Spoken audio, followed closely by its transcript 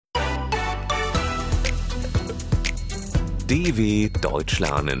DW Deutsch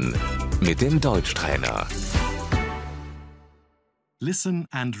lernen mit dem Deutschtrainer. Listen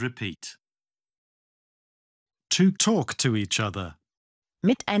and repeat. To talk to each other.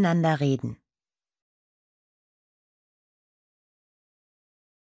 Miteinander reden.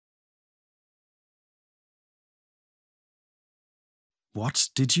 What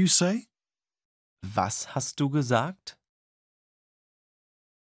did you say? Was hast du gesagt?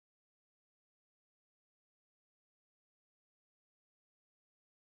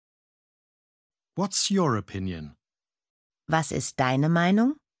 What's your opinion? Was ist deine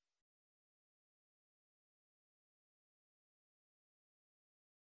Meinung?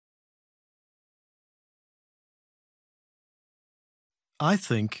 I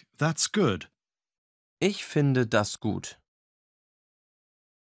think that's good. Ich finde das gut.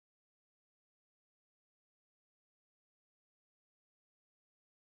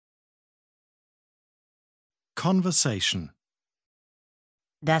 Conversation.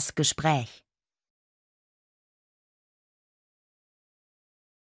 Das Gespräch.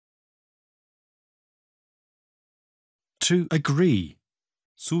 To agree.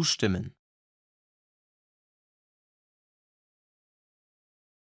 Zustimmen.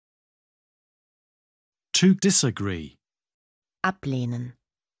 To disagree. Ablehnen.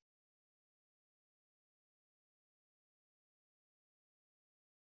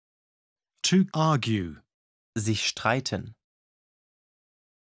 To argue. Sich streiten.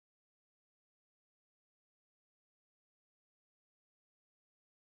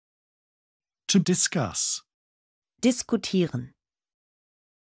 To discuss. Diskutieren.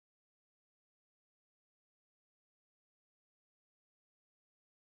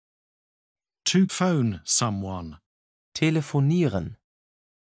 To phone someone. Telefonieren.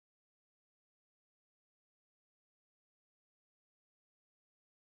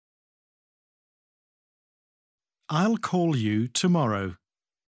 I'll call you tomorrow.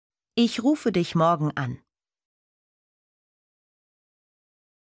 Ich rufe dich morgen an.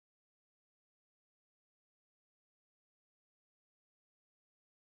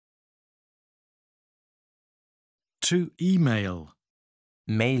 To email.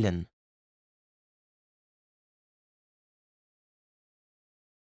 Mailen.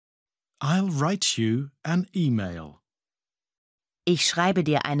 I'll write you an email. Ich schreibe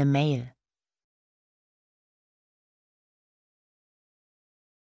dir eine Mail.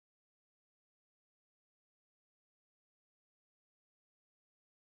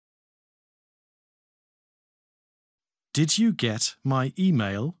 Did you get my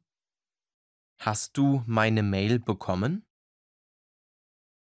email? Hast du meine Mail bekommen?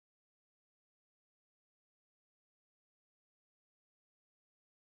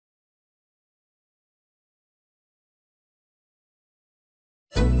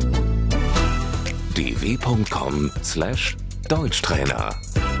 dw.com/Deutschtrainer